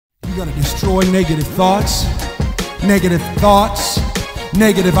You got to destroy negative thoughts, negative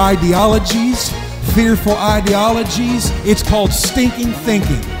ideologies, fearful ideologies. It's called stinking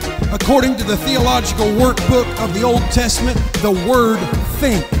thinking. According to the theological workbook of the Old Testament, the word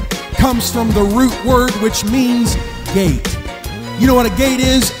think comes from the root word which means gate. You know what a gate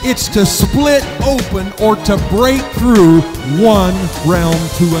is? It's to split open or to break through one realm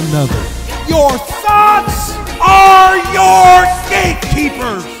to another. Your thoughts are your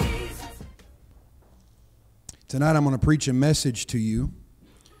gatekeepers. Tonight I'm going to preach a message to you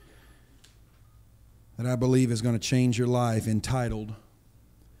that I believe is going to change your life, entitled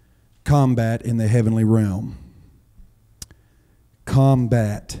Combat in the Heavenly Realm.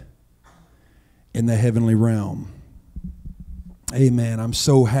 Combat in the Heavenly Realm. Amen. I'm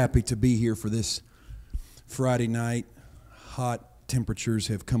so happy to be here for this Friday night. Hot temperatures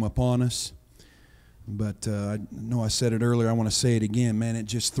have come upon us. But I know I said it earlier. I want to say it again. Man, it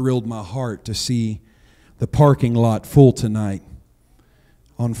just thrilled my heart to see the parking lot full tonight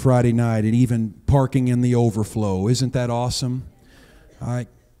on Friday night, and even parking in the overflow. Isn't that awesome? I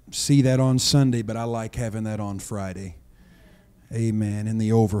see that on Sunday, but I like having that on Friday. Amen. In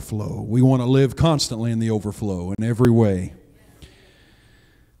the overflow. We want to live constantly in the overflow in every way.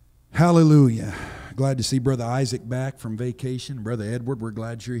 Hallelujah. Glad to see Brother Isaac back from vacation. Brother Edward, we're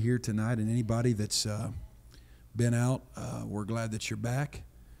glad you're here tonight. And anybody that's been out, we're glad that you're back.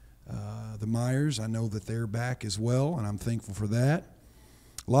 The Myers, I know that they're back as well, and I'm thankful for that.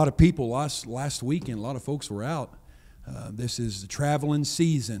 A lot of people last weekend, a lot of folks were out. This is the traveling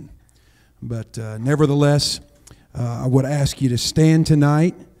season. But nevertheless, I would ask you to stand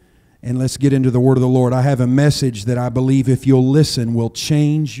tonight, and let's get into the Word of the Lord. I have a message that I believe, if you'll listen, will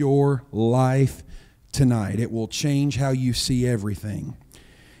change your life tonight. It will change how you see everything.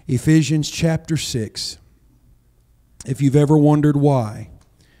 Ephesians chapter 6. If you've ever wondered why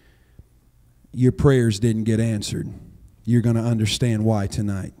your prayers didn't get answered, you're going to understand why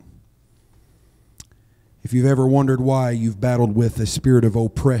tonight. If you've ever wondered why you've battled with a spirit of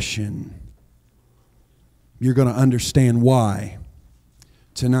oppression, you're going to understand why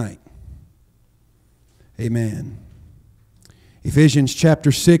tonight. Amen. Ephesians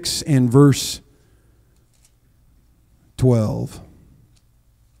chapter 6 and verse 12.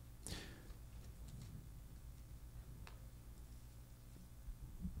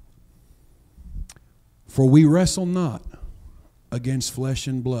 For we wrestle not against flesh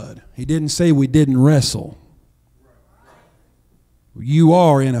and blood. He didn't say we didn't wrestle. You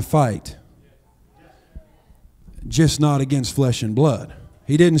are in a fight, just not against flesh and blood.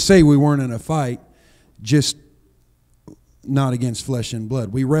 He didn't say we weren't in a fight, just not against flesh and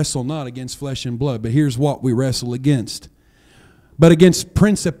blood. We wrestle not against flesh and blood, but here's what we wrestle against. But against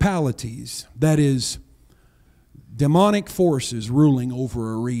principalities, that is, demonic forces ruling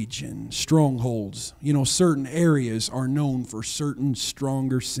over a region, strongholds. You know, certain areas are known for certain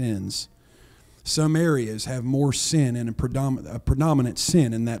stronger sins. Some areas have more sin and a predominant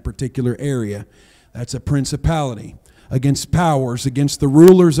sin in that particular area. That's a principality. Against powers, against the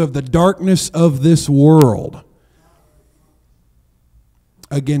rulers of the darkness of this world.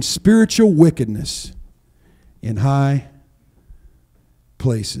 Against spiritual wickedness in high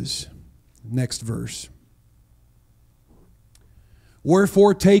places. Next verse.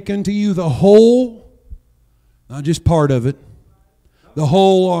 Wherefore take unto you the whole, not just part of it, the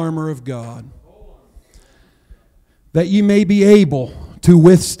whole armor of God, that ye may be able to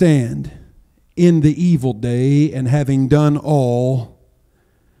withstand in the evil day, and having done all,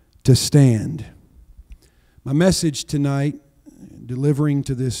 to stand. My message tonight, delivering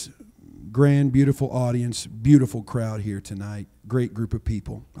to this grand, beautiful audience, beautiful crowd here tonight, great group of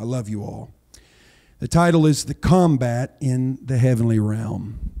people. I love you all. The title is The Combat in the Heavenly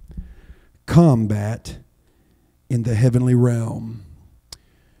Realm. Combat in the Heavenly Realm.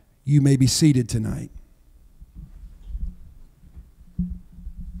 You may be seated tonight.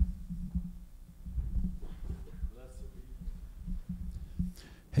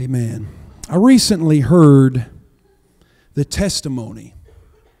 Amen. I recently heard the testimony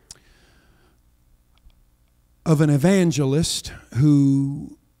of an evangelist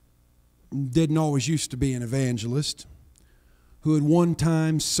who didn't always used to be an evangelist, who had one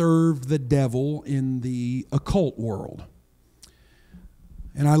time served the devil in the occult world.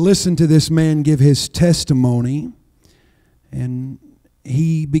 And I listened to this man give his testimony, and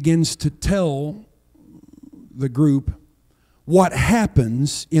he begins to tell the group what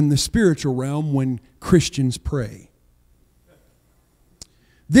happens in the spiritual realm when Christians pray.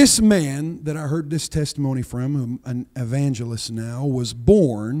 This man that I heard this testimony from, an evangelist now, was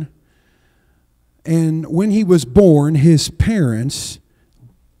born. And when he was born, his parents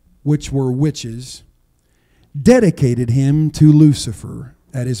which were witches, dedicated him to Lucifer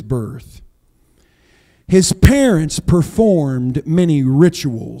at his birth. His parents performed many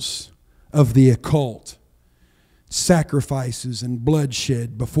rituals of the occult, sacrifices and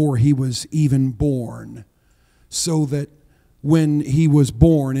bloodshed before he was even born, so that when he was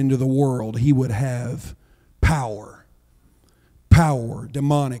born into the world, he would have power,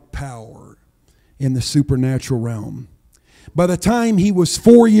 demonic power in the supernatural realm. By the time he was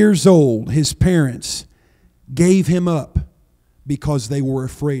 4 years old, his parents gave him up because they were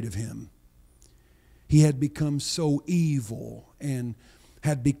afraid of him. He had become so evil and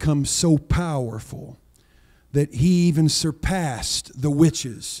had become so powerful that he even surpassed the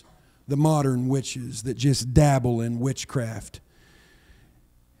witches, the modern witches that just dabble in witchcraft.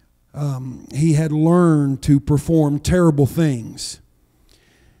 He had learned to perform terrible things.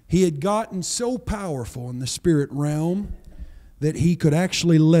 He had gotten so powerful in the spirit realm that he could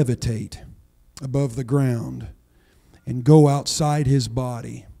actually levitate above the ground and go outside his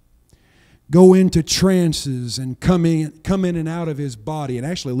body, go into trances and come in and out of his body and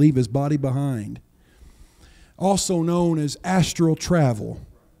actually leave his body behind. Also known as astral travel,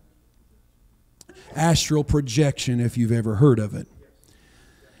 astral projection, if you've ever heard of it.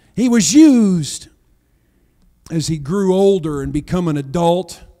 He was used as he grew older and become an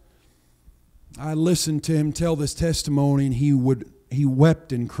adult. I listened to him tell this testimony, and he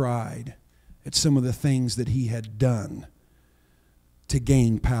wept and cried at some of the things that he had done to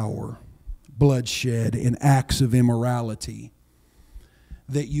gain power, bloodshed, and acts of immorality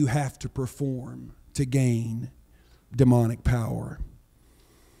that you have to perform to gain demonic power.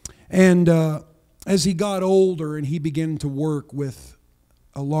 And as he got older and he began to work with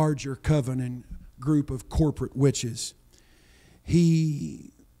a larger covenant group of corporate witches,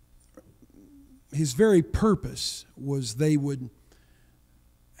 his very purpose was they would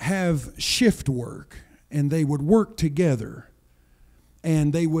have shift work, and they would work together,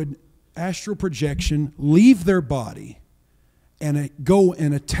 and they would astral projection, leave their body, and go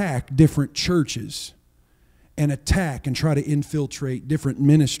and attack different churches, and attack and try to infiltrate different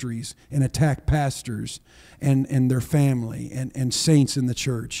ministries, and attack pastors and their family and saints in the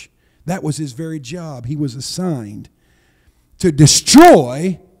church. That was his very job. He was assigned to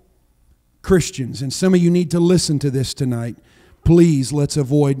destroy Christians. And some of you need to listen to this tonight. Please, let's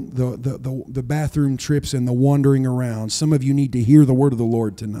avoid the bathroom trips and the wandering around. Some of you need to hear the word of the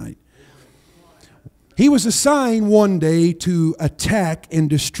Lord tonight. He was assigned one day to attack and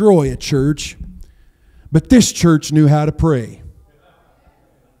destroy a church, but this church knew how to pray.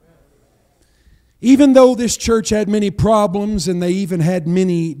 Even though this church had many problems and they even had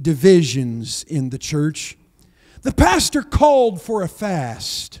many divisions in the church, the pastor called for a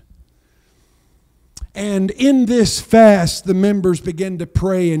fast. And in this fast, the members began to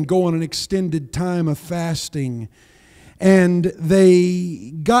pray and go on an extended time of fasting. And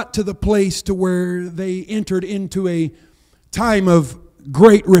they got to the place to where they entered into a time of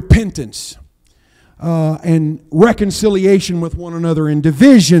great repentance and reconciliation with one another, and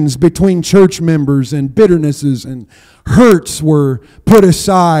divisions between church members and bitternesses and hurts were put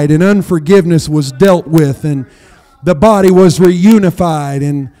aside, and unforgiveness was dealt with, and the body was reunified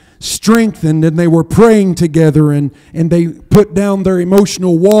and strengthened, and they were praying together, and they put down their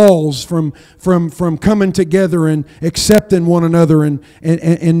emotional walls from coming together and accepting one another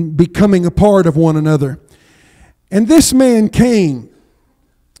and becoming a part of one another. And this man came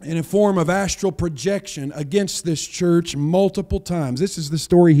in a form of astral projection against this church multiple times. This is the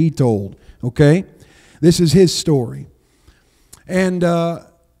story he told, okay? This is his story. And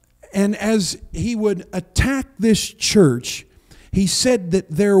as he would attack this church, he said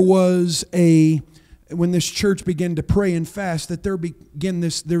that there was when this church began to pray and fast, that there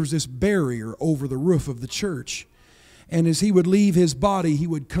was this barrier over the roof of the church. And as he would leave his body, he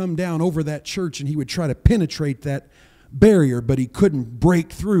would come down over that church and he would try to penetrate that barrier, but he couldn't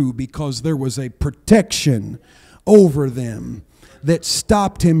break through because there was a protection over them that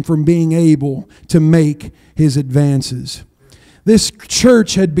stopped him from being able to make his advances. This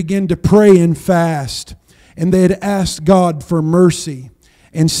church had begun to pray and fast, and they had asked God for mercy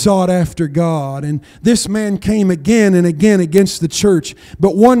and sought after God. And this man came again and again against the church.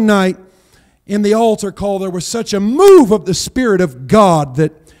 But one night in the altar call, there was such a move of the Spirit of God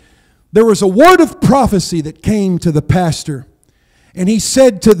that there was a word of prophecy that came to the pastor. And he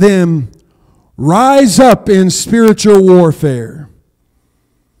said to them, "Rise up in spiritual warfare.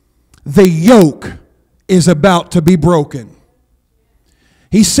 The yoke is about to be broken."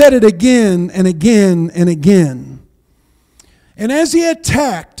 He said it again and again and again. And as he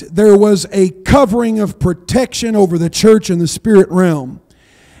attacked, there was a covering of protection over the church in the spirit realm.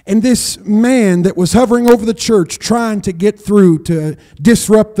 And this man that was hovering over the church trying to get through to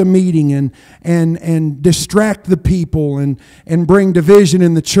disrupt the meeting and distract the people and bring division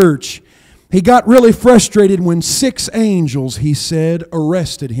in the church, he got really frustrated when 6 angels, he said,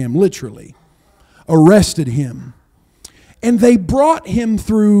 arrested him, literally, arrested him. And they brought him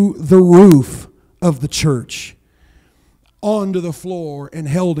through the roof of the church onto the floor and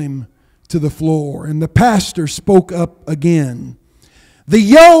held him to the floor. And the pastor spoke up again. The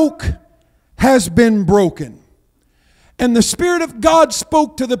yoke has been broken. And the Spirit of God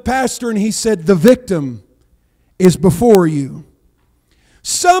spoke to the pastor and he said, the victim is before you.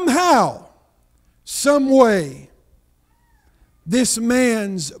 Somehow, some way, this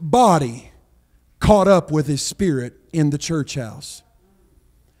man's body caught up with his spirit in the church house.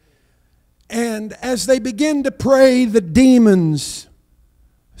 And as they began to pray, the demons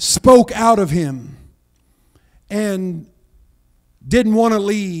spoke out of him and didn't want to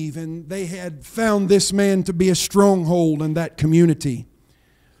leave, and they had found this man to be a stronghold in that community.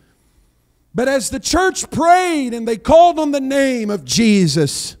 But as the church prayed and they called on the name of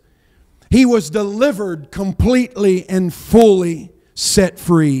Jesus, he was delivered completely and fully set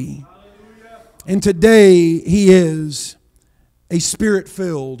free. And today he is a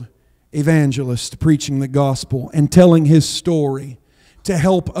Spirit-filled evangelist preaching the gospel and telling his story to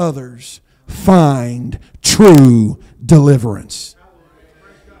help others find true deliverance.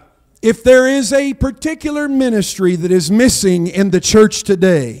 If there is a particular ministry that is missing in the church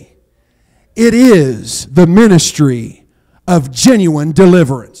today, it is the ministry of genuine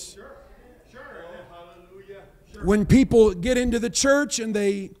deliverance. When people get into the church and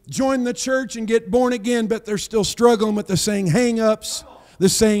they join the church and get born again, but they're still struggling with the same hang-ups, the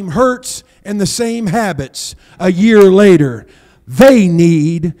same hurts, and the same habits a year later, they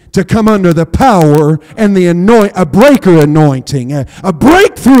need to come under the power and the a breaker anointing, a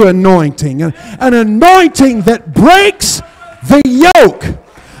breakthrough anointing, an anointing that breaks the yoke,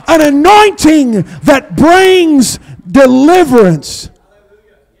 an anointing that brings deliverance.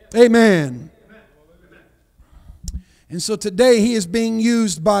 Amen. And so today he is being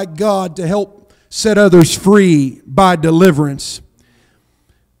used by God to help set others free by deliverance.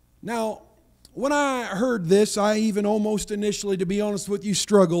 Now, when I heard this, I even almost initially, to be honest with you,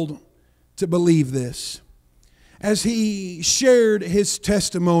 struggled to believe this. As he shared his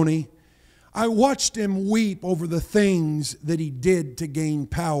testimony, I watched him weep over the things that he did to gain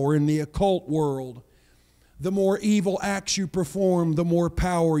power in the occult world. The more evil acts you perform, the more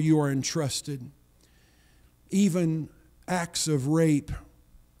power you are entrusted. Even acts of rape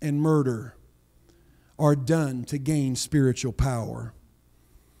and murder are done to gain spiritual power.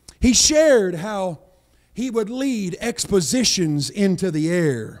 He shared how he would lead expositions into the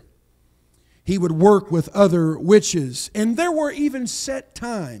air. He would work with other witches. And there were even set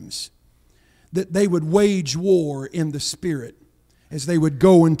times that they would wage war in the spirit as they would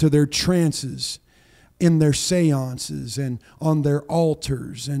go into their trances, in their seances, and on their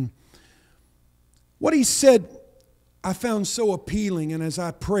altars. And what he said I found so appealing, and as I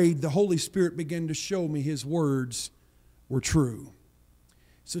prayed, the Holy Spirit began to show me his words were true.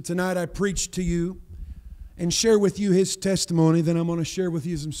 So tonight I preach to you and share with you his testimony. Then I'm going to share with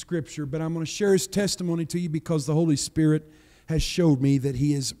you some scripture. But I'm going to share his testimony to you because the Holy Spirit has showed me that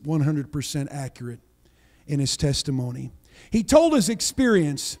he is 100% accurate in his testimony. He told his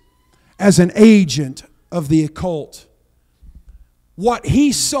experience as an agent of the occult, what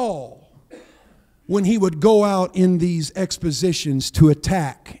he saw when he would go out in these expositions to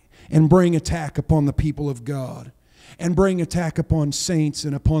attack and bring attack upon the people of God, and bring attack upon saints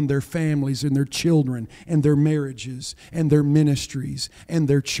and upon their families and their children and their marriages and their ministries and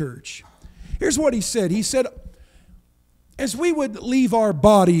their church. Here's what he said. He said, as we would leave our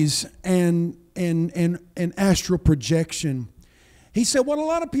bodies and astral projection, he said, what a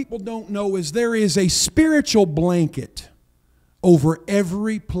lot of people don't know is there is a spiritual blanket over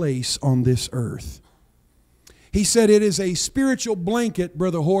every place on this earth. He said it is a spiritual blanket,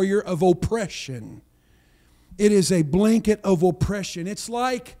 Brother Hoyer, of oppression. It is a blanket of oppression. It's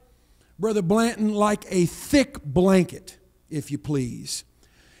like, Brother Blanton, like a thick blanket, if you please.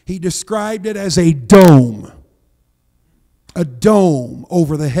 He described it as a dome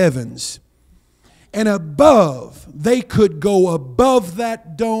over the heavens. And above, they could go above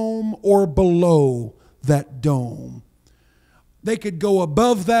that dome or below that dome. They could go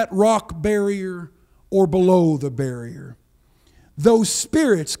above that rock barrier or below the barrier. Those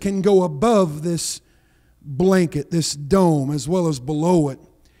spirits can go above this blanket, this dome, as well as below it.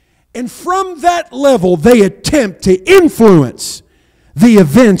 And from that level, they attempt to influence the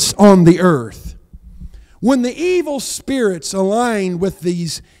events on the earth. When the evil spirits align with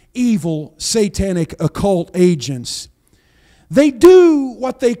these evil satanic occult agents, they do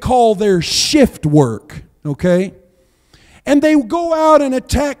what they call their shift work, okay? And they go out and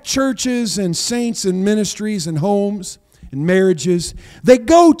attack churches and saints and ministries and homes and marriages. They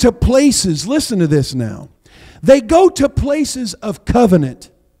go to places, listen to this now. They go to places of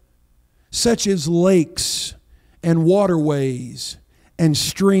covenant, such as lakes and waterways and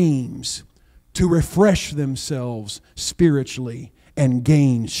streams, to refresh themselves spiritually and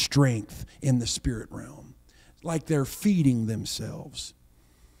gain strength in the spirit realm. Like they're feeding themselves.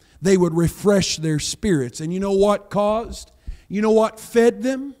 They would refresh their spirits. And you know what caused? You know what fed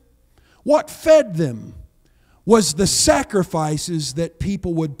them? What fed them was the sacrifices that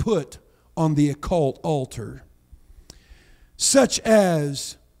people would put on the occult altar, such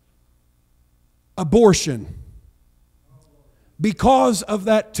as abortion. Because of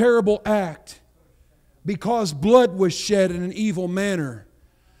that terrible act, because blood was shed in an evil manner,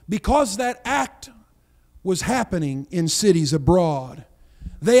 because that act was happening in cities abroad,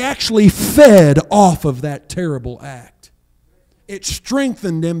 they actually fed off of that terrible act. It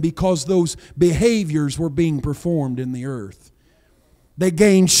strengthened them because those behaviors were being performed in the earth. They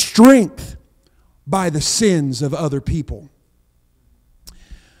gained strength by the sins of other people.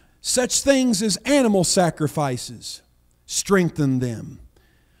 Such things as animal sacrifices strengthened them.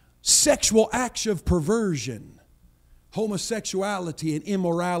 Sexual acts of perversion, homosexuality and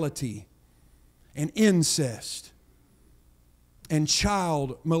immorality and incest and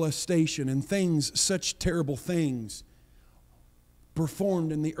child molestation and things, such terrible things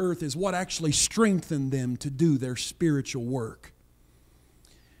performed in the earth is what actually strengthened them to do their spiritual work.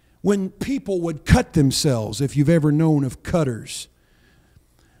 When people would cut themselves, if you've ever known of cutters,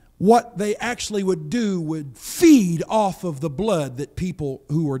 what they actually would do would feed off of the blood that people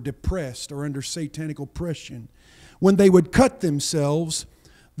who are depressed or under satanic oppression, when they would cut themselves,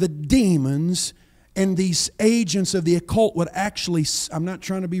 the demons and these agents of the occult would actually, I'm not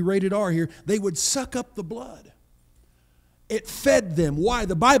trying to be rated R here, they would suck up the blood. It fed them. Why?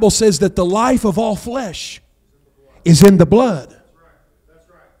 The Bible says that the life of all flesh is in the blood.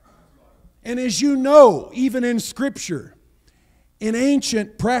 And as you know, even in Scripture, in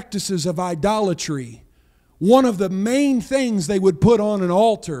ancient practices of idolatry, one of the main things they would put on an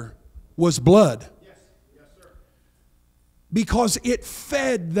altar was blood. Yes, sir. Because it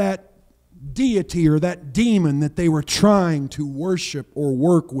fed that deity or that demon that they were trying to worship or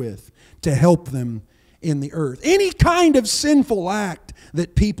work with to help them in the earth. Any kind of sinful act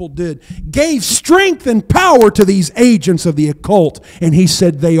that people did gave strength and power to these agents of the occult. And he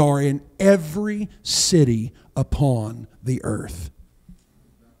said they are in every city upon the earth.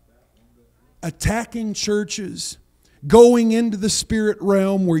 Attacking churches, going into the spirit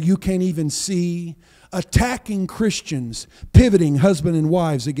realm where you can't even see, attacking Christians, pivoting husband and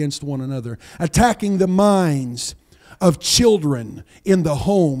wives against one another, attacking the minds of children in the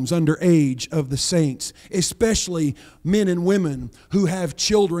homes under age of the saints, especially men and women who have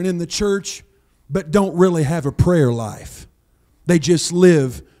children in the church but don't really have a prayer life. They just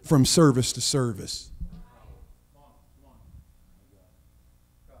live from service to service.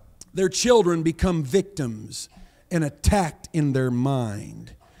 Their children become victims and attacked in their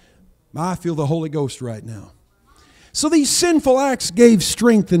mind. I feel the Holy Ghost right now. So these sinful acts gave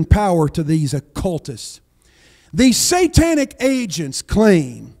strength and power to these occultists. These satanic agents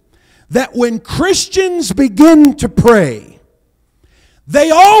claim that when Christians begin to pray, they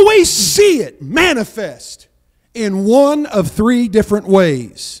always see it manifest in one of three different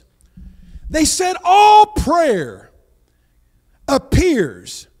ways. They said all prayer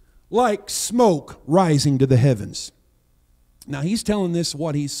appears like smoke rising to the heavens. Now he's telling this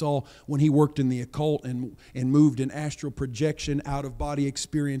what he saw when he worked in the occult and moved in astral projection, out of body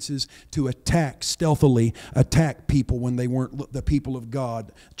experiences to stealthily attack people when they weren't the people of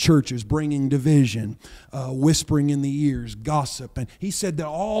God. Churches bringing division, whispering in the ears, gossip. And he said that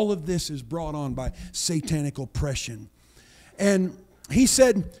all of this is brought on by satanic oppression. And he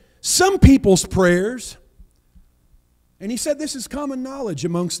said some people's prayers, and he said this is common knowledge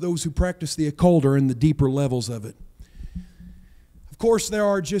amongst those who practice the occult or in the deeper levels of it. Of course, there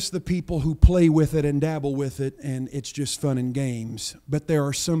are just the people who play with it and dabble with it, and it's just fun and games. But there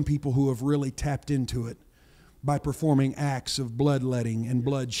are some people who have really tapped into it by performing acts of bloodletting and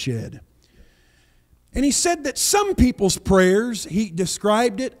bloodshed. And he said that some people's prayers, he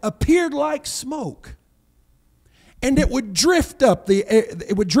described it, appeared like smoke. And it would drift up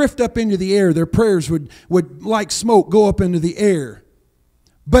it would drift up into the air. Their prayers would like smoke go up into the air.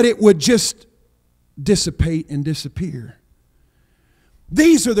 But it would just dissipate and disappear.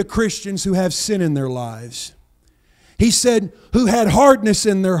 These are the Christians who have sin in their lives. He said, who had hardness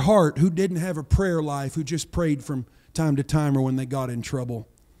in their heart, who didn't have a prayer life, who just prayed from time to time or when they got in trouble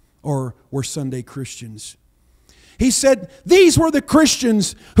or were Sunday Christians. He said, these were the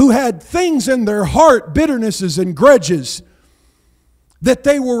Christians who had things in their heart, bitternesses and grudges, that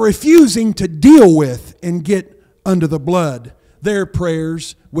they were refusing to deal with and get under the blood. Their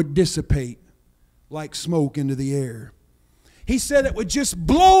prayers would dissipate like smoke into the air. He said it would just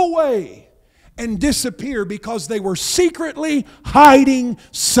blow away and disappear because they were secretly hiding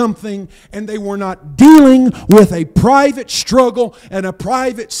something and they were not dealing with a private struggle and a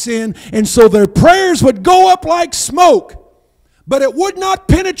private sin. And so their prayers would go up like smoke, but it would not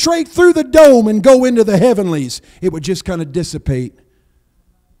penetrate through the dome and go into the heavenlies. It would just kind of dissipate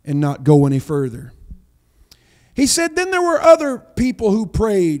and not go any further. He said then there were other people who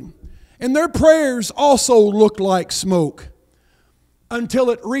prayed, and their prayers also looked like smoke until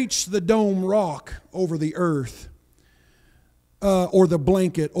it reached the dome rock over the earth, or the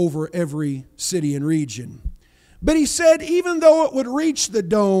blanket over every city and region. But he said even though it would reach the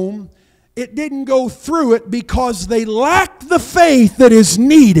dome, it didn't go through it because they lacked the faith that is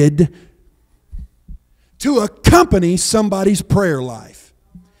needed to accompany somebody's prayer life.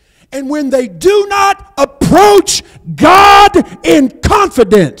 And when they do not approach God in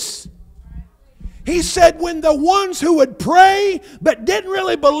confidence, he said when the ones who would pray but didn't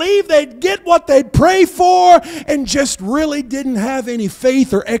really believe they'd get what they'd pray for and just really didn't have any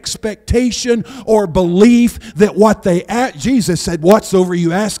faith or expectation or belief that what they asked, Jesus said, whatsoever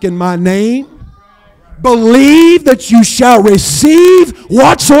you ask in my name, believe that you shall receive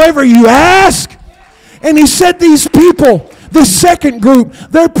whatsoever you ask. And he said these people, the second group,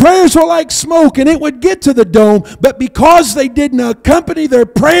 their prayers were like smoke and it would get to the dome, but because they didn't accompany their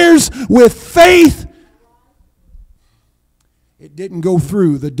prayers with faith, it didn't go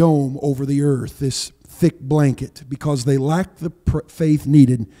through the dome over the earth, this thick blanket, because they lacked the faith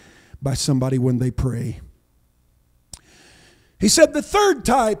needed by somebody when they pray. He said the third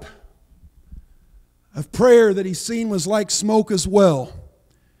type of prayer that he's seen was like smoke as well.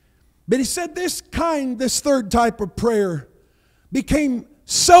 But he said this third type of prayer became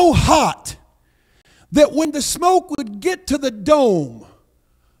so hot that when the smoke would get to the dome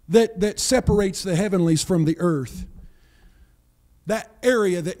that separates the heavenlies from the earth, that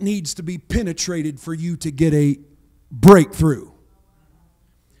area that needs to be penetrated for you to get a breakthrough.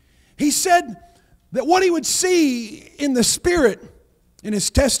 He said that what he would see in the Spirit, in his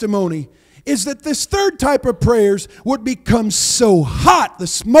testimony, is that this third type of prayers would become so hot, the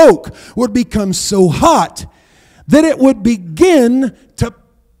smoke would become so hot, that it would begin to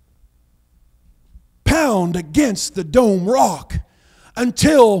pound against the dome rock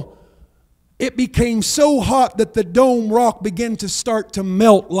until it became so hot that the dome rock began to start to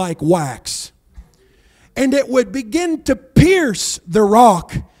melt like wax. And it would begin to pierce the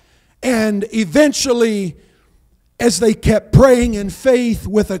rock, and eventually, as they kept praying in faith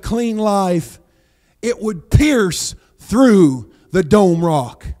with a clean life, it would pierce through the dome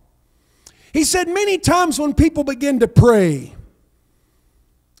rock. He said many times when people begin to pray,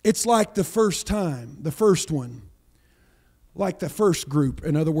 it's like the first time, the first one, like the first group.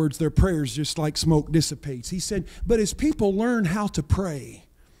 In other words, their prayers just like smoke dissipates. He said, but as people learn how to pray,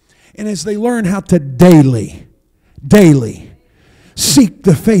 and as they learn how to daily seek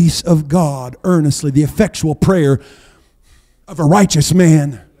the face of God earnestly, the effectual prayer of a righteous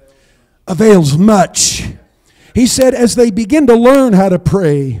man avails much. He said as they begin to learn how to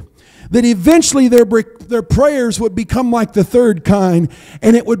pray, that eventually their prayers would become like the third kind,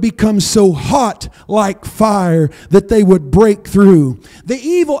 and it would become so hot like fire that they would break through. The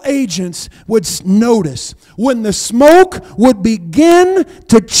evil agents would notice when the smoke would begin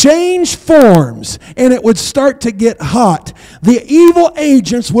to change forms and it would start to get hot. The evil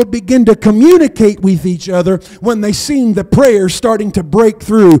agents would begin to communicate with each other when they seen the prayers starting to break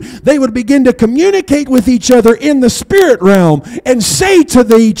through. They would begin to communicate with each other in the spirit realm and say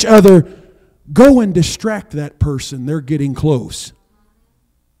to each other, go and distract that person. They're getting close.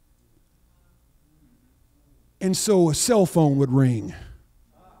 And so a cell phone would ring.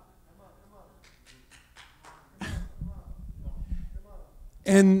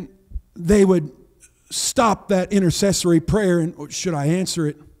 And they would stop that intercessory prayer and, should I answer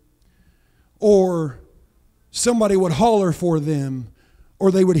it? Or somebody would holler for them,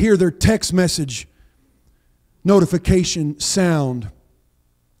 or they would hear their text message notification sound.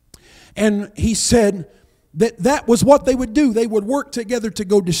 And he said that was what they would do. They would work together to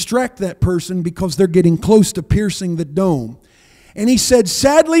go distract that person because they're getting close to piercing the dome. And he said,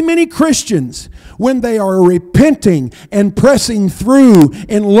 sadly, many Christians, when they are repenting and pressing through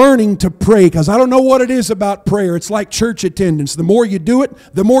and learning to pray, because I don't know what it is about prayer. It's like church attendance. The more you do it,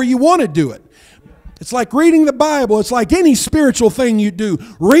 the more you want to do it. It's like reading the Bible. It's like any spiritual thing you do.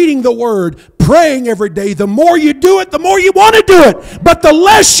 Reading the Word, praying every day. The more you do it, the more you want to do it. But the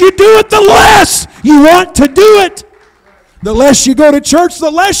less you do it, the less you want to do it. The less you go to church, the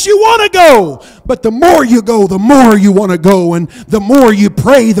less you want to go. But the more you go, the more you want to go. And the more you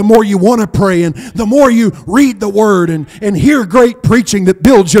pray, the more you want to pray. And the more you read the Word and hear great preaching that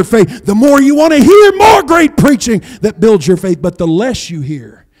builds your faith, the more you want to hear more great preaching that builds your faith. But the less you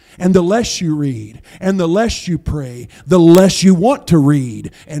hear, and the less you read, and the less you pray, the less you want to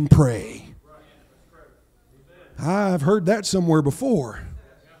read and pray. I've heard that somewhere before.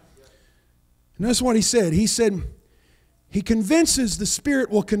 And that's what he said. He said, the Spirit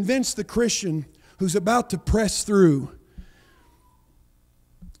will convince the Christian who's about to press through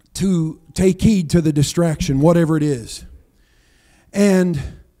to take heed to the distraction, whatever it is. And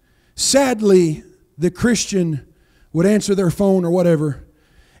sadly, the Christian would answer their phone or whatever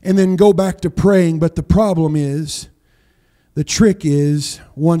and then go back to praying. But the problem is, the trick is,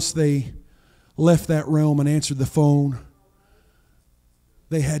 once they left that realm and answered the phone,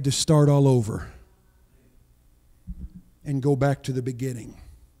 they had to start all over and go back to the beginning.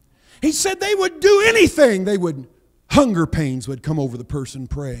 He said they would do anything. Hunger pains would come over the person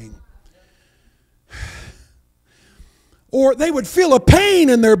praying. Or they would feel a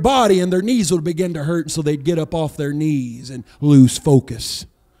pain in their body and their knees would begin to hurt, and so they'd get up off their knees and lose focus.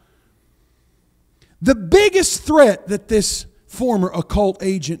 The biggest threat that this former occult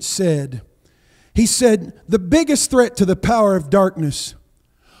agent said, he said the biggest threat to the power of darkness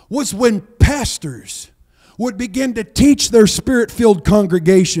was when pastors would begin to teach their Spirit-filled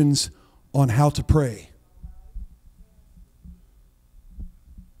congregations on how to pray.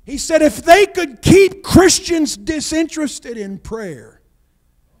 He said if they could keep Christians disinterested in prayer,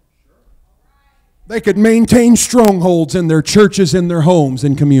 they could maintain strongholds in their churches, in their homes,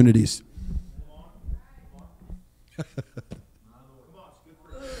 and communities.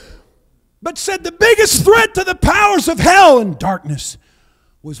 But said the biggest threat to the powers of hell and darkness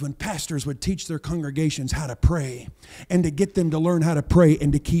was when pastors would teach their congregations how to pray, and to get them to learn how to pray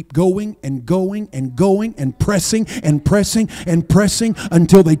and to keep going and going and going and pressing and pressing and pressing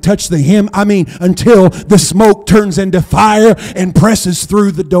until they touch the hem. Until the smoke turns into fire and presses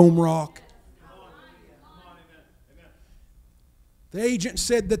through the dome rock. The agent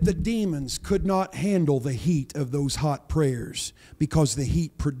said that the demons could not handle the heat of those hot prayers because the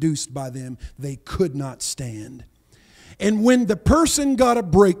heat produced by them they could not stand. And when the person got a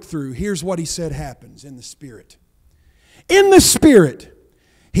breakthrough, here's what he said happens in the Spirit. In the Spirit,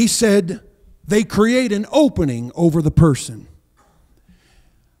 he said they create an opening over the person.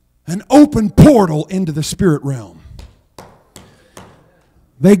 An open portal into the spirit realm.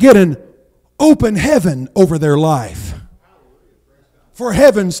 They get an open heaven over their life. For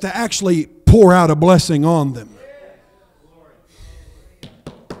heavens to actually pour out a blessing on them.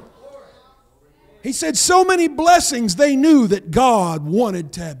 He said so many blessings they knew that God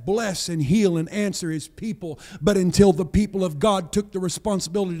wanted to bless and heal and answer His people. But until the people of God took the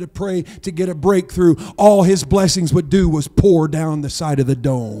responsibility to pray to get a breakthrough, all His blessings would do was pour down the side of the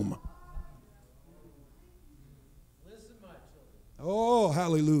dome. Oh,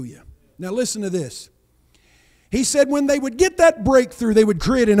 hallelujah. Now listen to this. He said when they would get that breakthrough, they would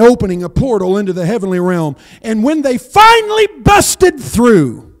create an opening, a portal into the heavenly realm. And when they finally busted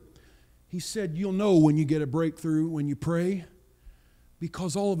through, he said, you'll know when you get a breakthrough when you pray,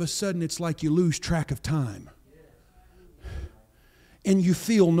 because all of a sudden it's like you lose track of time. And you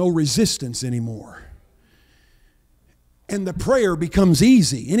feel no resistance anymore. And the prayer becomes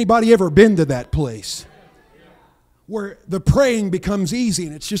easy. Anybody ever been to that place? Where the praying becomes easy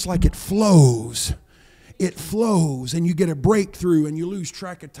and it's just like it flows. It flows and you get a breakthrough and you lose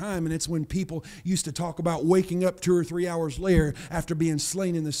track of time. And it's when people used to talk about waking up 2 or 3 hours later after being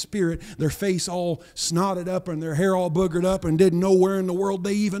slain in the Spirit, their face all snotted up and their hair all boogered up and didn't know where in the world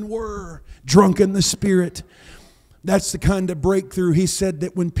they even were, drunk in the Spirit. That's the kind of breakthrough he said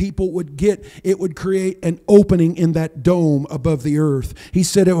that when people would get, it would create an opening in that dome above the earth. He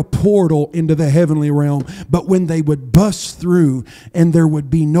said a portal into the heavenly realm. But when they would bust through and there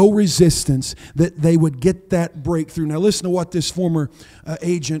would be no resistance, that they would get that breakthrough. Now listen to what this former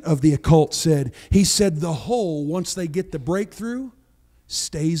agent of the occult said. He said the hole, once they get the breakthrough,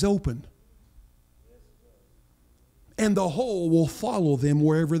 stays open. And the hole will follow them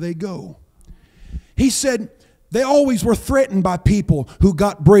wherever they go. He said, They always were threatened by people who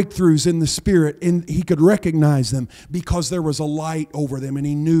got breakthroughs in the Spirit, and he could recognize them because there was a light over them, and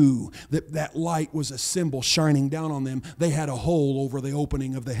he knew that that light was a symbol shining down on them. They had a hole over the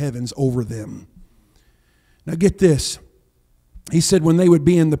opening of the heavens over them. Now get this. He said when they would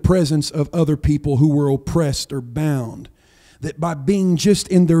be in the presence of other people who were oppressed or bound, that by being just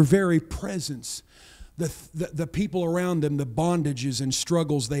in their very presence, the people around them, the bondages and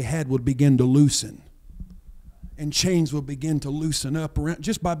struggles they had would begin to loosen. And chains will begin to loosen up around,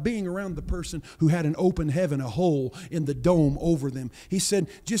 just by being around the person who had an open heaven, a hole in the dome over them. He said,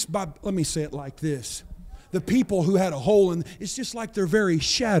 let me say it like this. The people who had a hole in, it's just like their very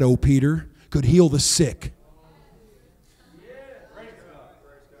shadow, Peter, could heal the sick.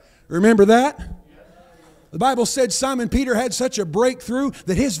 Remember that? The Bible said Simon Peter had such a breakthrough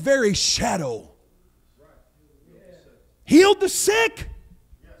that his very shadow healed the sick.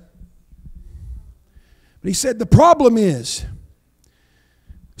 But he said the problem is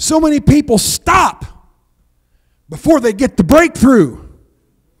so many people stop before they get the breakthrough.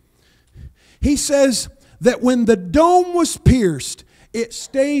 He says that when the dome was pierced, it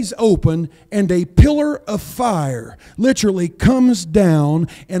stays open, and a pillar of fire literally comes down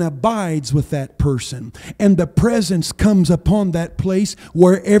and abides with that person. And the presence comes upon that place.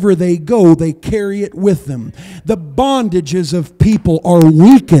 Wherever they go, they carry it with them. The bondages of people are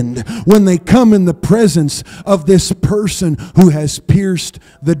weakened when they come in the presence of this person who has pierced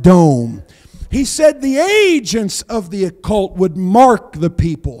the dome. He said the agents of the occult would mark the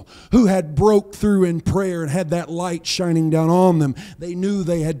people who had broke through in prayer and had that light shining down on them. They knew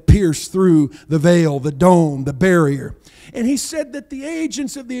they had pierced through the veil, the dome, the barrier. And he said that the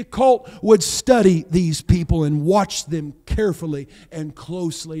agents of the occult would study these people and watch them carefully and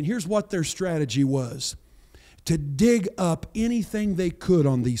closely. And here's what their strategy was: to dig up anything they could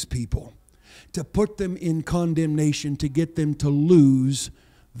on these people, to put them in condemnation, to get them to lose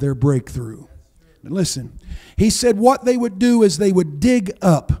their breakthrough. Now listen, he said what they would do is they would dig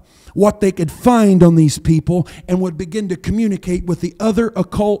up what they could find on these people and would begin to communicate with the other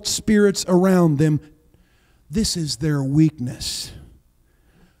occult spirits around them. This is their weakness.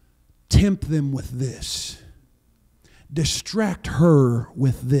 Tempt them with this. Distract her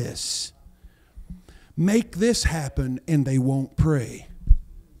with this. Make this happen and they won't pray.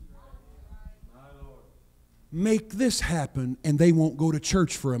 Make this happen and they won't go to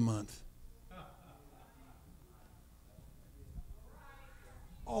church for a month.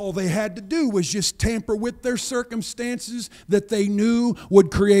 All they had to do was just tamper with their circumstances that they knew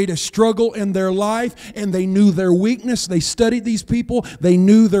would create a struggle in their life, and they knew their weakness. They studied these people. They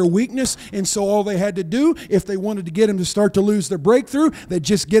knew their weakness, and so all they had to do, if they wanted to get them to start to lose their breakthrough, they'd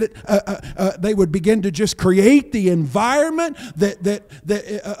just get it. They would begin to just create the environment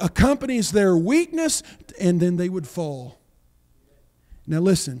that accompanies their weakness, and then they would fall. Now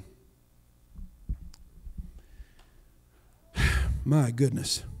listen. My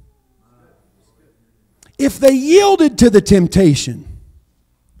goodness. If they yielded to the temptation,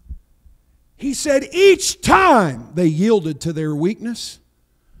 he said each time they yielded to their weakness,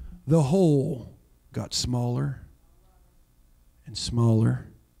 the hole got smaller and smaller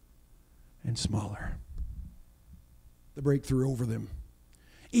and smaller. The breakthrough over them.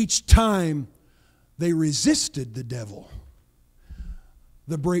 Each time they resisted the devil,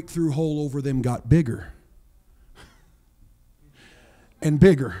 the breakthrough hole over them got bigger and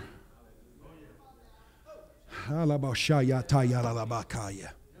bigger.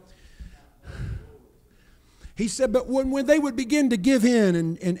 He said, but when they would begin to give in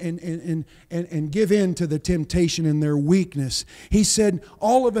and give in to the temptation and their weakness, he said,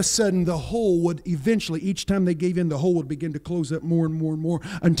 all of a sudden the hole would eventually, each time they gave in, the hole would begin to close up more and more and more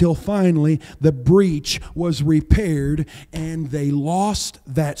until finally the breach was repaired and they lost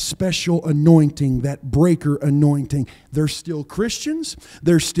that special anointing, that breaker anointing. They're still Christians,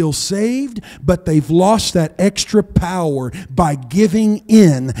 they're still saved, but they've lost that extra power by giving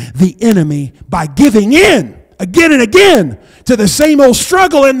in the enemy, by giving in again and again to the same old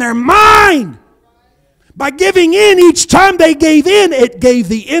struggle in their mind. By giving in each time they gave in, it gave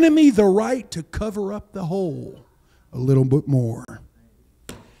the enemy the right to cover up the hole a little bit more.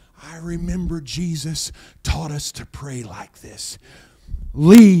 I remember Jesus taught us to pray like this: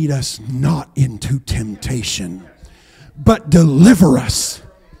 lead us not into temptation, but deliver us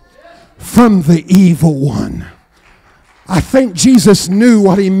from the evil one. I think Jesus knew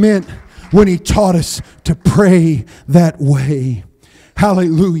what he meant when he taught us to pray that way.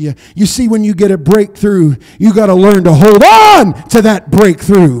 Hallelujah. You see, when you get a breakthrough, you got to learn to hold on to that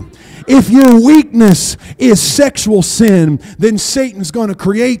breakthrough. If your weakness is sexual sin, then Satan's going to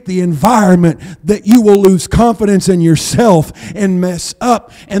create the environment that you will lose confidence in yourself and mess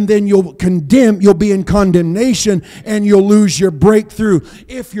up, and then you'll be in condemnation, and you'll lose your breakthrough.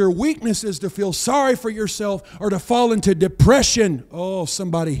 If your weakness is to feel sorry for yourself or to fall into depression, oh,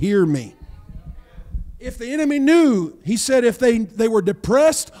 somebody hear me. If the enemy knew, he said if they were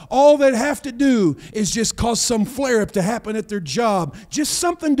depressed, all they'd have to do is just cause some flare-up to happen at their job. Just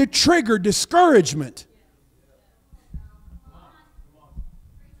something to trigger discouragement.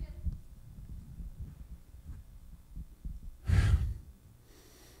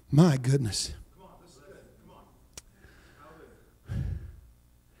 My goodness.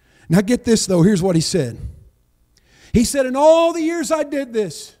 Now get this though, here's what he said. He said, in all the years I did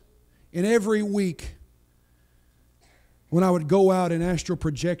this, in every week, when I would go out in astral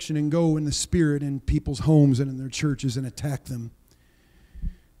projection and go in the spirit in people's homes and in their churches and attack them,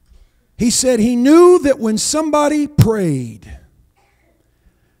 he said he knew that when somebody prayed,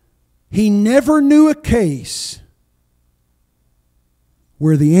 he never knew a case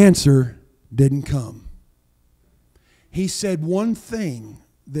where the answer didn't come. He said one thing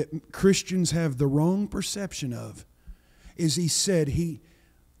that Christians have the wrong perception of is he said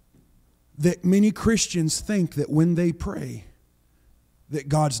that many Christians think that when they pray that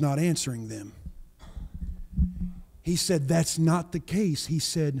God's not answering them. He said that's not the case. He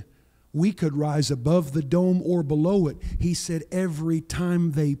said we could rise above the dome or below it. He said every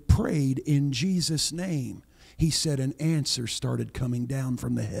time they prayed in Jesus' name, he said an answer started coming down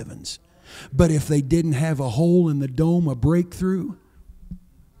from the heavens. But if they didn't have a hole in the dome, a breakthrough,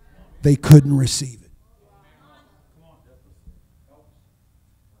 they couldn't receive it.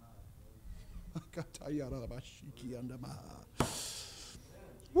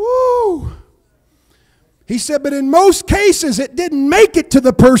 Woo! He said, but in most cases it didn't make it to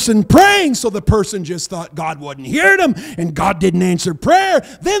the person praying, so the person just thought God wouldn't hear them and God didn't answer prayer.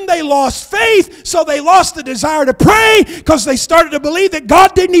 Then they lost faith, so they lost the desire to pray because they started to believe that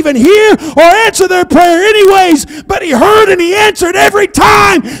God didn't even hear or answer their prayer anyways, but He heard and He answered every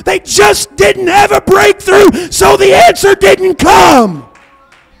time. They just didn't have a breakthrough, so the answer didn't come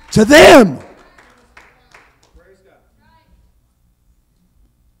to them.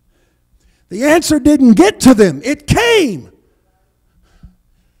 The answer didn't get to them. It came.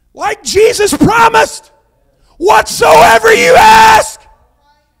 Like Jesus promised. Whatsoever you ask,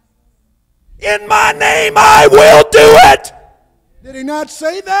 in my name I will do it. Did He not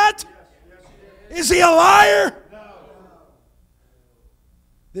say that? Is He a liar?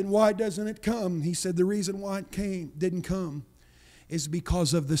 Then why doesn't it come? He said the reason why it didn't come is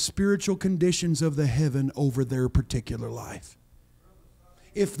because of the spiritual conditions of the heaven over their particular life.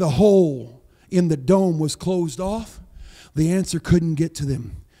 If the hole in the dome was closed off, the answer couldn't get to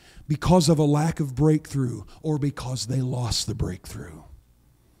them because of a lack of breakthrough or because they lost the breakthrough.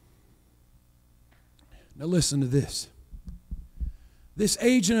 Now listen to this. This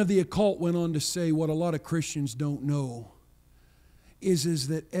agent of the occult went on to say what a lot of Christians don't know is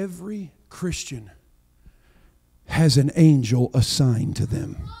that every Christian has an angel assigned to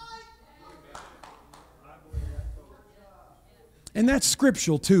them. And that's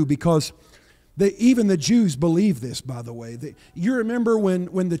scriptural too, because even the Jews believe this, by the way. You remember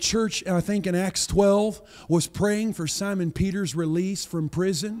when the church, I think in Acts 12, was praying for Simon Peter's release from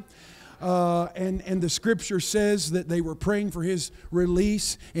prison? And the scripture says that they were praying for his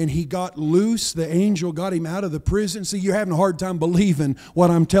release and he got loose. The angel got him out of the prison. See, you're having a hard time believing what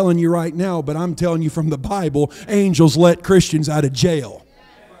I'm telling you right now, but I'm telling you from the Bible, angels let Christians out of jail.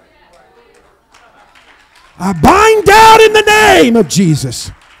 I bind doubt in the name of Jesus.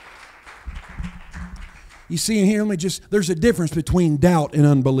 You see, here, there's a difference between doubt and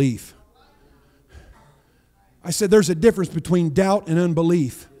unbelief. I said there's a difference between doubt and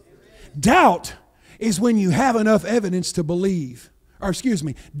unbelief. Doubt is when you have enough evidence to believe.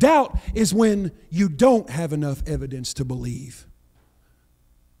 Doubt is when you don't have enough evidence to believe.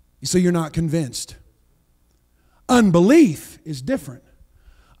 So you're not convinced. Unbelief is different.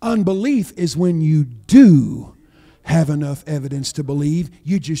 Unbelief is when you do have enough evidence to believe,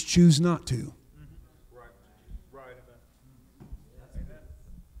 you just choose not to.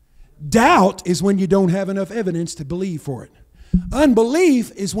 Doubt is when you don't have enough evidence to believe for it.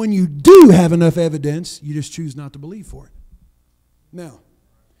 Unbelief is when you do have enough evidence, you just choose not to believe for it. Now,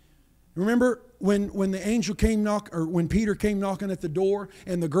 remember when the angel came when Peter came knocking at the door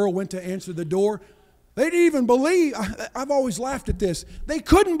and the girl went to answer the door? They didn't even believe. I've always laughed at this. They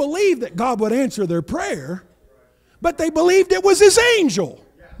couldn't believe that God would answer their prayer, but they believed it was His angel.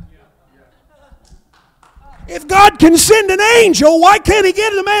 If God can send an angel, why can't He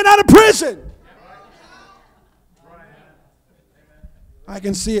get the man out of prison? I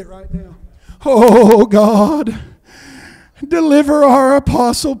can see it right now. Oh, God, deliver our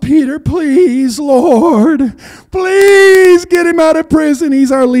apostle Peter, please, Lord. Please get him out of prison.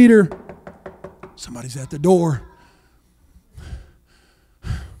 He's our leader. Somebody's at the door.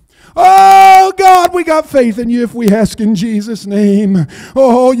 Oh, God, we got faith in you if we ask in Jesus' name.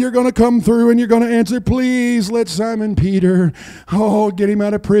 Oh, you're going to come through and you're going to answer. Please let Simon Peter, get him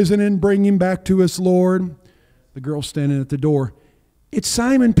out of prison and bring him back to us, Lord. The girl standing at the door. It's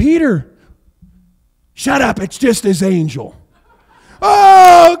Simon Peter. Shut up, it's just his angel.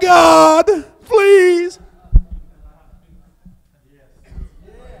 Oh, God, please.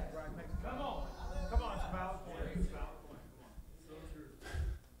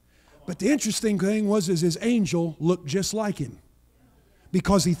 But the interesting thing was his angel looked just like him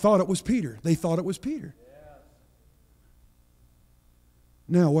because he thought it was Peter. They thought it was Peter.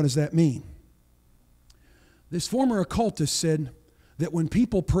 Now, what does that mean? This former occultist said that when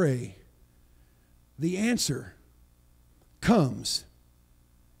people pray, the answer comes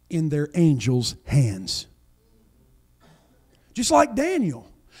in their angel's hands. Just like Daniel.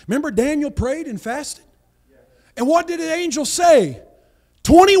 Remember Daniel prayed and fasted? And what did the angel say?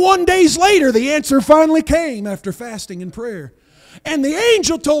 21 days later, the answer finally came after fasting and prayer. And the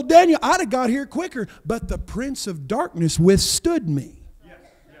angel told Daniel, I'd have got here quicker, but the prince of darkness withstood me.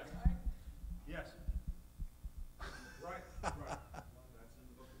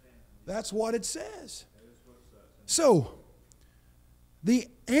 That's what it says. So, the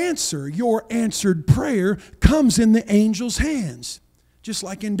answer, your answered prayer, comes in the angel's hands. Just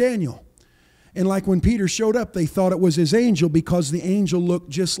like in Daniel. And like when Peter showed up, they thought it was his angel because the angel looked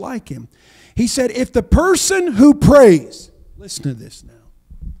just like him. He said, if the person who prays, listen to this now.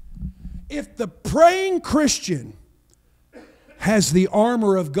 If the praying Christian has the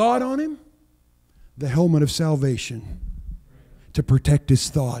armor of God on him, the helmet of salvation to protect his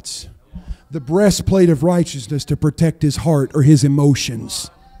thoughts, the breastplate of righteousness to protect his heart or his emotions.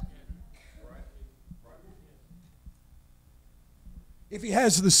 If he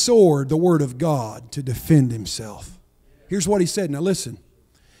has the sword, the word of God, to defend himself. Here's what he said. Now listen.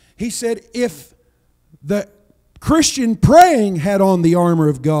 He said, if the Christian praying had on the armor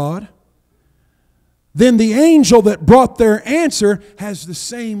of God, then the angel that brought their answer has the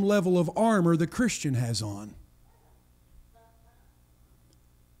same level of armor the Christian has on.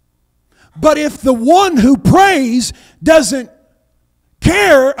 But if the one who prays doesn't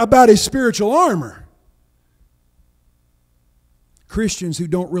care about his spiritual armor, Christians who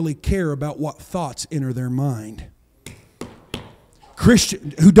don't really care about what thoughts enter their mind,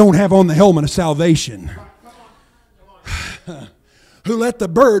 Christians who don't have on the helmet of salvation, who let the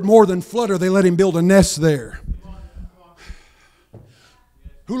bird more than flutter, they let him build a nest there,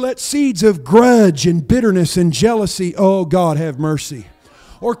 who let seeds of grudge and bitterness and jealousy, oh God have mercy.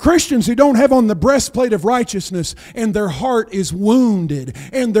 Or Christians who don't have on the breastplate of righteousness and their heart is wounded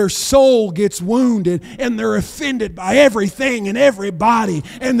and their soul gets wounded and they're offended by everything and everybody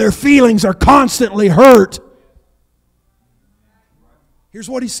and their feelings are constantly hurt. Here's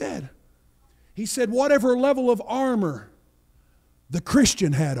what he said. He said, whatever level of armor the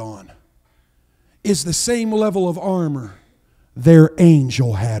Christian had on is the same level of armor their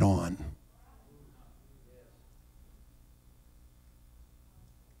angel had on.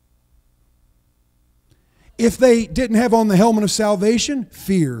 If they didn't have on the helmet of salvation,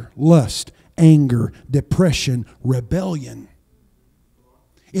 fear, lust, anger, depression, rebellion.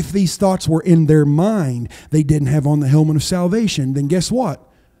 If these thoughts were in their mind, they didn't have on the helmet of salvation, then guess what?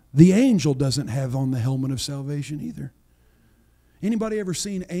 The angel doesn't have on the helmet of salvation either. Anybody ever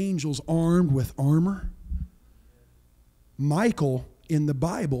seen angels armed with armor? Michael in the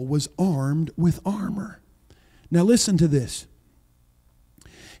Bible was armed with armor. Now listen to this.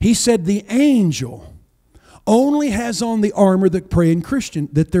 He said the angel only has on the armor that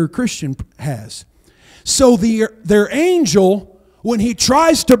their Christian has. So their angel, when he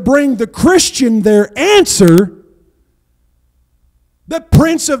tries to bring the Christian their answer, the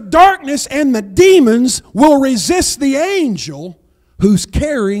prince of darkness and the demons will resist the angel who's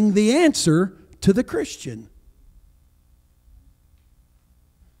carrying the answer to the Christian.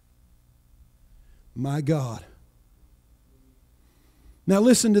 My God. Now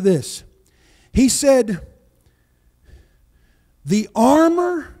listen to this. He said, the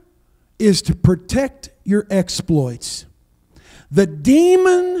armor is to protect your exploits. The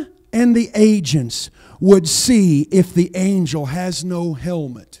demon and the agents would see if the angel has no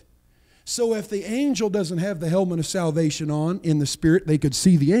helmet. So if the angel doesn't have the helmet of salvation on in the spirit, they could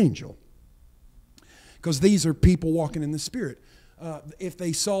see the angel. because these are people walking in the Spirit. If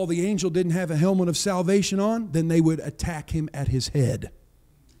they saw the angel didn't have a helmet of salvation on, then they would attack him at his head.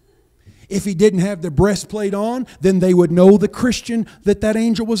 If he didn't have the breastplate on, then they would know the Christian that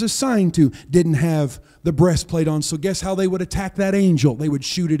angel was assigned to didn't have the breastplate on. So guess how they would attack that angel? They would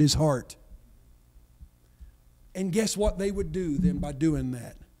shoot at his heart. And guess what they would do then by doing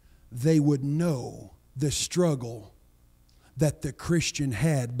that? They would know the struggle that the Christian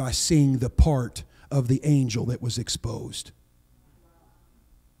had by seeing the part of the angel that was exposed.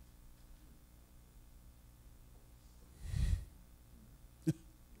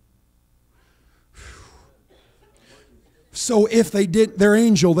 So if they did, their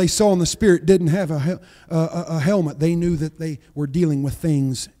angel they saw in the Spirit didn't have a helmet, they knew that they were dealing with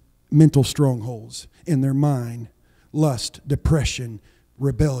things, mental strongholds in their mind, lust, depression,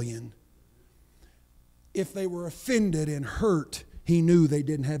 rebellion. If they were offended and hurt, he knew they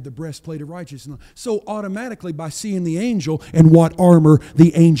didn't have the breastplate of righteousness. So automatically by seeing the angel and what armor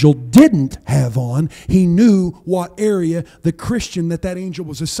the angel didn't have on, he knew what area the Christian that angel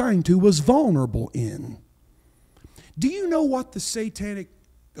was assigned to was vulnerable in. Do you know what the satanic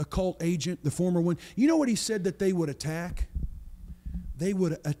occult agent, the former one, you know what he said that they would attack? They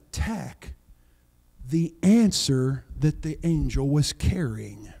would attack the answer that the angel was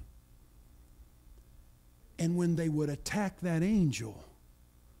carrying. And when they would attack that angel,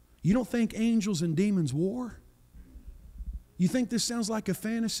 you don't think angels and demons war? You think this sounds like a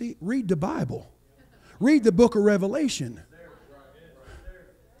fantasy? Read the Bible. Read the book of Revelation.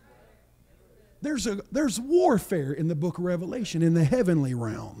 There's warfare in the book of Revelation in the heavenly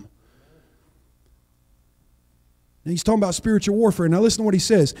realm. And he's talking about spiritual warfare. Now listen to what he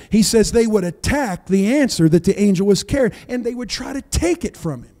says. He says they would attack the answer that the angel was carrying, and they would try to take it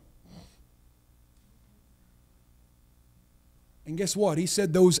from him. And guess what? He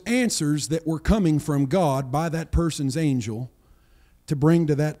said those answers that were coming from God by that person's angel to bring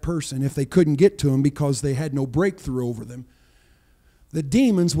to that person, if they couldn't get to him because they had no breakthrough over them, the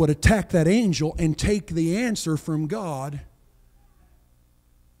demons would attack that angel and take the answer from God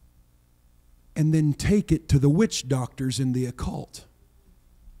and then take it to the witch doctors in the occult.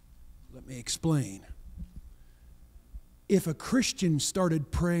 Let me explain. If a Christian started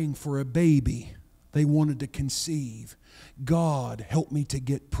praying for a baby they wanted to conceive, God, help me to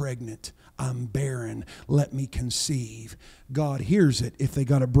get pregnant. I'm barren. Let me conceive. God hears it. If they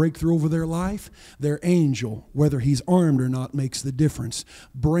got a breakthrough over their life, their angel, whether he's armed or not makes the difference,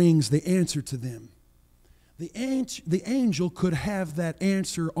 brings the answer to them. The angel could have that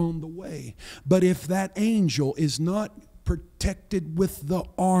answer on the way. But if that angel is not protected with the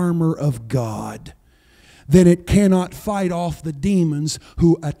armor of God, then it cannot fight off the demons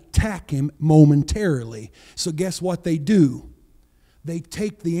who attack him momentarily. So guess what they do? They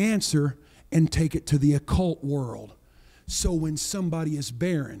take the answer and take it to the occult world. So when somebody is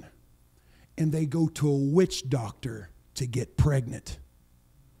barren and they go to a witch doctor to get pregnant.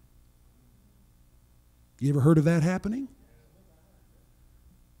 You ever heard of that happening?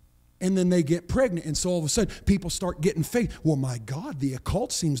 And then they get pregnant, and so all of a sudden people start getting faith. Well, my God, the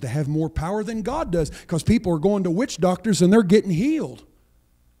occult seems to have more power than God does, because people are going to witch doctors and they're getting healed.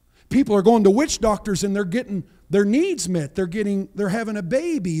 People are going to witch doctors and they're getting their needs met. They're having a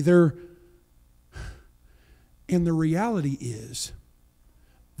baby. And the reality is,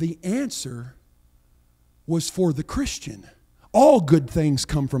 the answer was for the Christian. All good things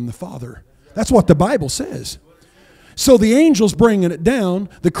come from the Father. That's what the Bible says. So the angel's bringing it down.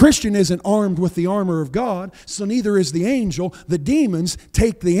 The Christian isn't armed with the armor of God, so neither is the angel. The demons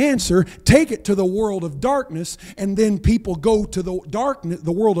take the answer, take it to the world of darkness, and then people go to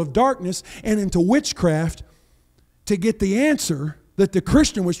the world of darkness and into witchcraft to get the answer that the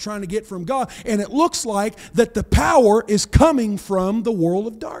Christian was trying to get from God. And it looks like that the power is coming from the world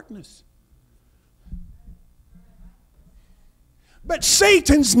of darkness. But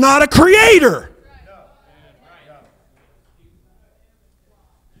Satan's not a creator.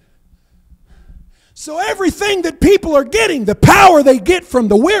 So everything that people are getting, the power they get from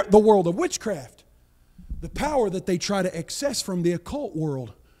the world of witchcraft, the power that they try to access from the occult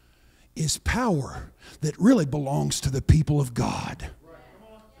world, is power that really belongs to the people of God.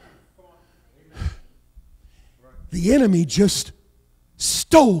 The enemy just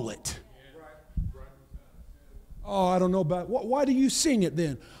stole it. Oh, I don't know about, why do you sing it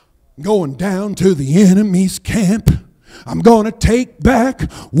then? Going down to the enemy's camp. I'm going to take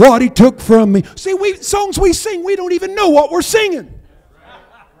back what he took from me. See, songs we sing, we don't even know what we're singing.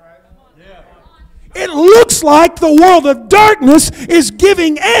 It looks like the world of darkness is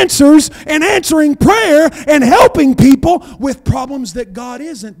giving answers and answering prayer and helping people with problems that God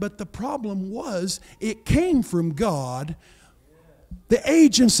isn't. But the problem was, it came from God. The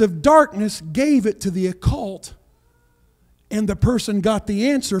agents of darkness gave it to the occult, and the person got the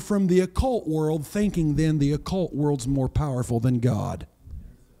answer from the occult world, thinking then the occult world's more powerful than God.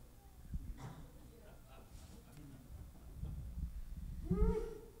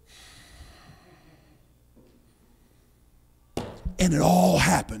 And it all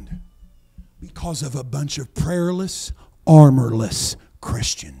happened because of a bunch of prayerless, armorless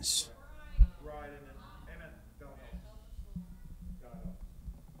Christians.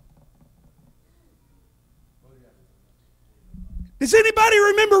 Does anybody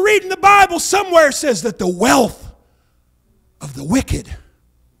remember reading the Bible? Somewhere says that the wealth of the wicked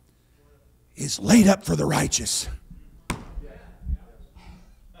is laid up for the righteous.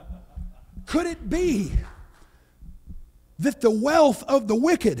 Could it be that the wealth of the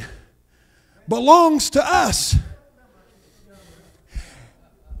wicked belongs to us?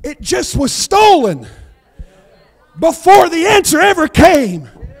 It just was stolen before the answer ever came.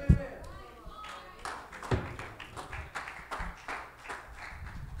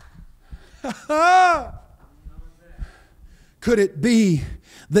 Could it be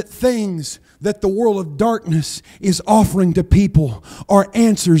that things that the world of darkness is offering to people are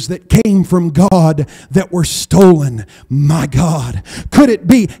answers that came from God that were stolen? My God. Could it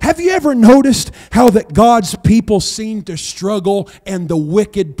be? Have you ever noticed how that God's people seem to struggle and the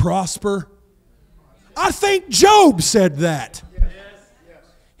wicked prosper? I think Job said that.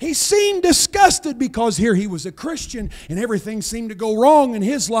 He seemed disgusted because here he was a Christian and everything seemed to go wrong in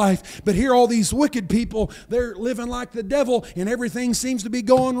his life. But here all these wicked people, they're living like the devil and everything seems to be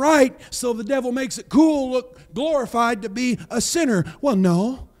going right. So the devil makes it cool, look glorified to be a sinner. Well,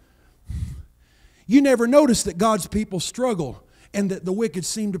 no. You never notice that God's people struggle and that the wicked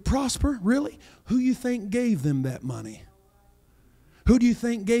seem to prosper? Really? Who you think gave them that money? Who do you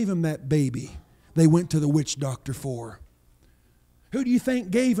think gave them that baby they went to the witch doctor for? Who do you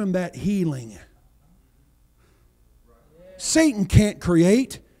think gave him that healing? Satan can't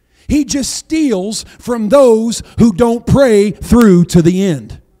create. He just steals from those who don't pray through to the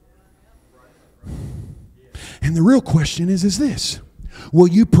end. And the real question is this: will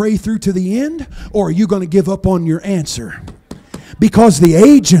you pray through to the end, or are you going to give up on your answer? Because the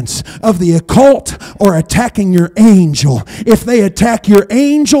agents of the occult are attacking your angel. If they attack your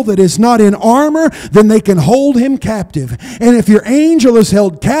angel that is not in armor, then they can hold him captive. And if your angel is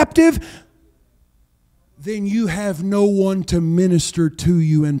held captive, then you have no one to minister to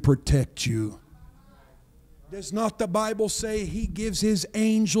you and protect you. Does not the Bible say He gives His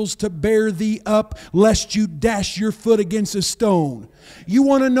angels to bear thee up, lest you dash your foot against a stone? You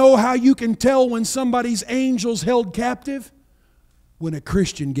want to know how you can tell when somebody's angel's held captive? When a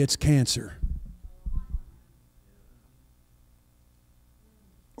Christian gets cancer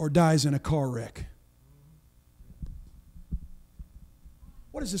or dies in a car wreck.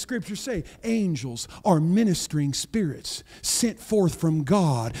 What does the Scripture say? Angels are ministering spirits sent forth from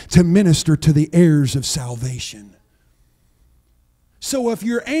God to minister to the heirs of salvation. So if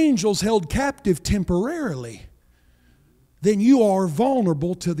your angel's held captive temporarily, then you are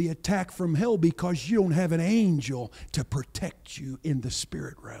vulnerable to the attack from hell because you don't have an angel to protect you in the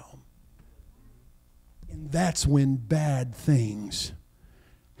spirit realm. And that's when bad things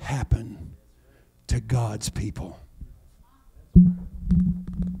happen to God's people. I'm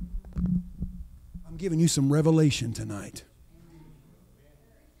giving you some revelation tonight.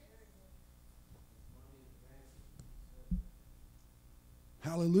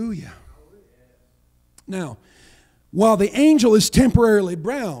 Hallelujah. Now, while the angel is temporarily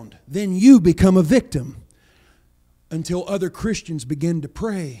bound, then you become a victim until other Christians begin to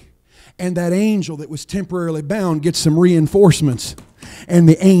pray. And that angel that was temporarily bound gets some reinforcements, and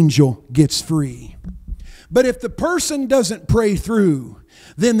the angel gets free. But if the person doesn't pray through,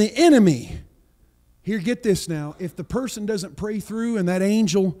 then the enemy, here, get this now, if the person doesn't pray through and that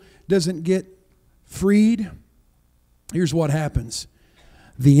angel doesn't get freed, here's what happens.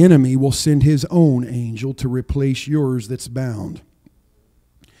 The enemy will send his own angel to replace yours that's bound.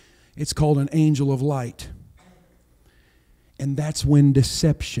 It's called an angel of light. And that's when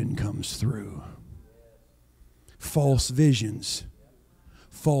deception comes through. False visions,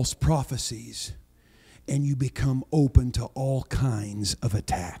 false prophecies, and you become open to all kinds of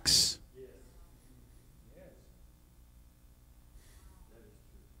attacks.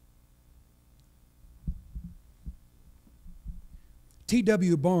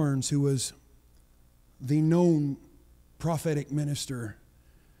 T.W. Barnes, who was the known prophetic minister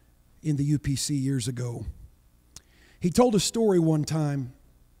in the UPC years ago. He told a story one time.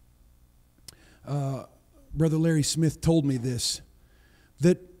 Brother Larry Smith told me this,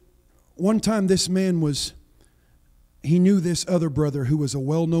 that one time this man he knew this other brother who was a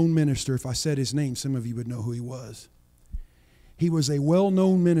well-known minister. If I said his name, some of you would know who he was. He was a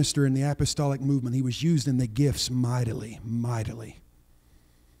well-known minister in the apostolic movement. He was used in the gifts mightily, mightily.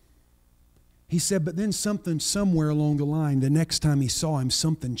 He said, but then something somewhere along the line, the next time he saw him,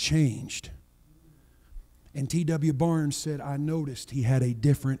 something changed. And T.W. Barnes said, I noticed he had a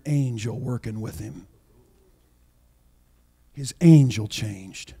different angel working with him. His angel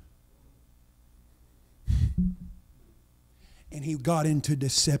changed. And he got into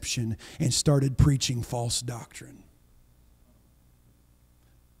deception and started preaching false doctrine.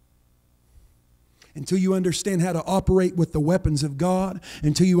 Until you understand how to operate with the weapons of God,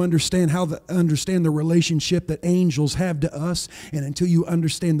 until you understand understand the relationship that angels have to us, and until you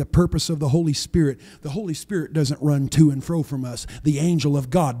understand the purpose of the Holy Spirit doesn't run to and fro from us. The angel of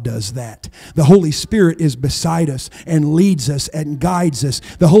God does that. The Holy Spirit is beside us and leads us and guides us.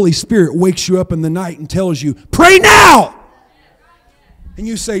 The Holy Spirit wakes you up in the night and tells you, pray now! And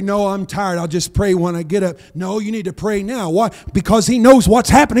you say, no, I'm tired. I'll just pray when I get up. No, you need to pray now. Why? Because He knows what's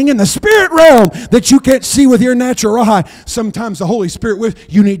happening in the spirit realm that you can't see with your natural eye. Sometimes the Holy Spirit,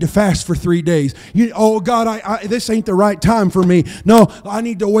 you need to fast for 3 days. Oh, God, this ain't the right time for me. No, I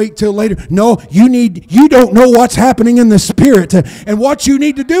need to wait till later. No, you don't know what's happening in the spirit. And what you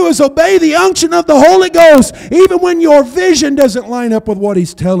need to do is obey the unction of the Holy Ghost, even when your vision doesn't line up with what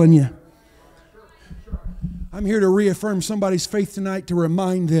He's telling you. I'm here to reaffirm somebody's faith tonight, to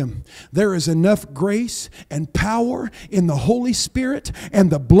remind them there is enough grace and power in the Holy Spirit and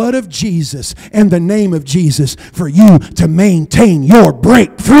the blood of Jesus and the name of Jesus for you to maintain your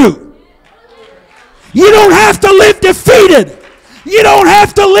breakthrough. You don't have to live defeated. You don't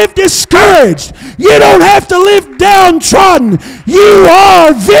have to live discouraged. You don't have to live downtrodden. You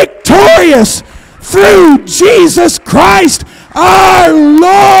are victorious through Jesus Christ our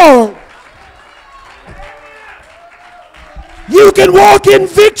Lord. You can walk in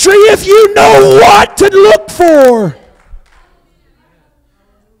victory if you know what to look for.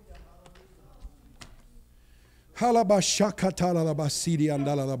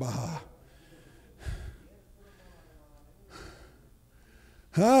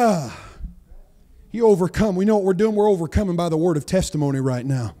 You overcome. We know what we're doing. We're overcoming by the word of testimony right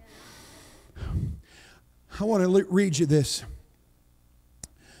now. I want to read you this.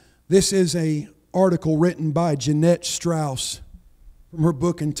 This is an article written by Jeanette Strauss from her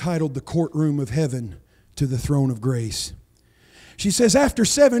book entitled The Courtroom of Heaven to the Throne of Grace. She says, after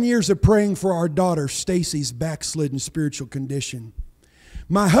 7 years of praying for our daughter Stacy's backslidden spiritual condition,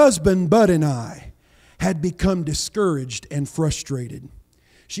 my husband Bud and I had become discouraged and frustrated.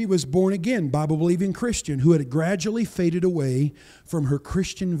 She was born again, Bible-believing Christian who had gradually faded away from her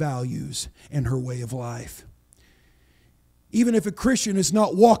Christian values and her way of life. Even if a Christian is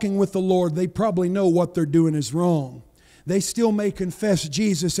not walking with the Lord, they probably know what they're doing is wrong. They still may confess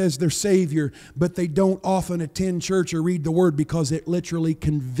Jesus as their Savior, but they don't often attend church or read the Word because it literally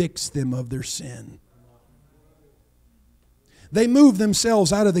convicts them of their sin. They move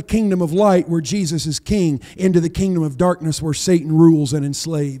themselves out of the kingdom of light where Jesus is king into the kingdom of darkness where Satan rules and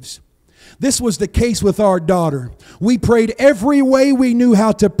enslaves. This was the case with our daughter. We prayed every way we knew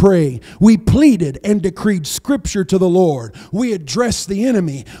how to pray. We pleaded and decreed Scripture to the Lord. We addressed the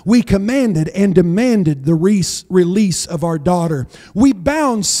enemy. We commanded and demanded the release of our daughter. We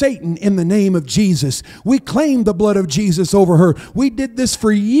bound Satan in the name of Jesus. We claimed the blood of Jesus over her. We did this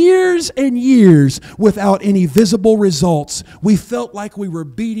for years and years without any visible results. We felt like we were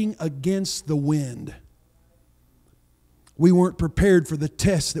beating against the wind. We weren't prepared for the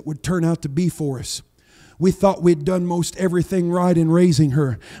test that would turn out to be for us. We thought we'd done most everything right in raising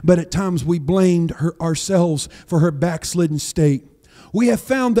her, but at times we blamed ourselves for her backslidden state. We have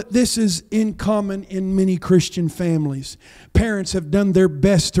found that this is in common in many Christian families. Parents have done their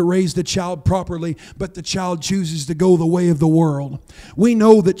best to raise the child properly, but the child chooses to go the way of the world. We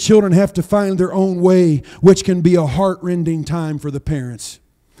know that children have to find their own way, which can be a heart-rending time for the parents.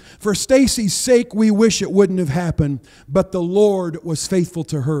 For Stacy's sake, we wish it wouldn't have happened, but the Lord was faithful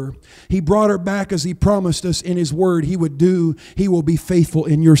to her. He brought her back as He promised us in His Word He would do. He will be faithful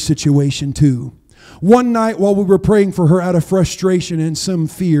in your situation too. One night while we were praying for her out of frustration and some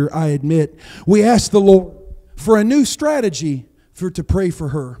fear, I admit, we asked the Lord for a new strategy to pray for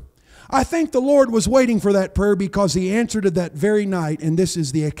her. I think the Lord was waiting for that prayer because He answered it that very night, and this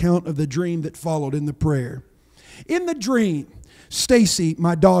is the account of the dream that followed in the prayer. In the dream, Stacy,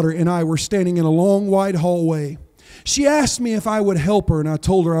 my daughter, and I were standing in a long, wide hallway. She asked me if I would help her, and I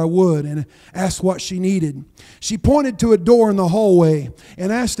told her I would, and asked what she needed. She pointed to a door in the hallway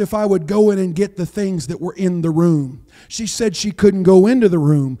and asked if I would go in and get the things that were in the room. She said she couldn't go into the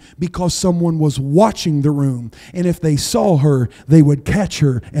room because someone was watching the room, and if they saw her, they would catch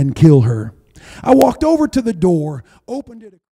her and kill her. I walked over to the door, opened it.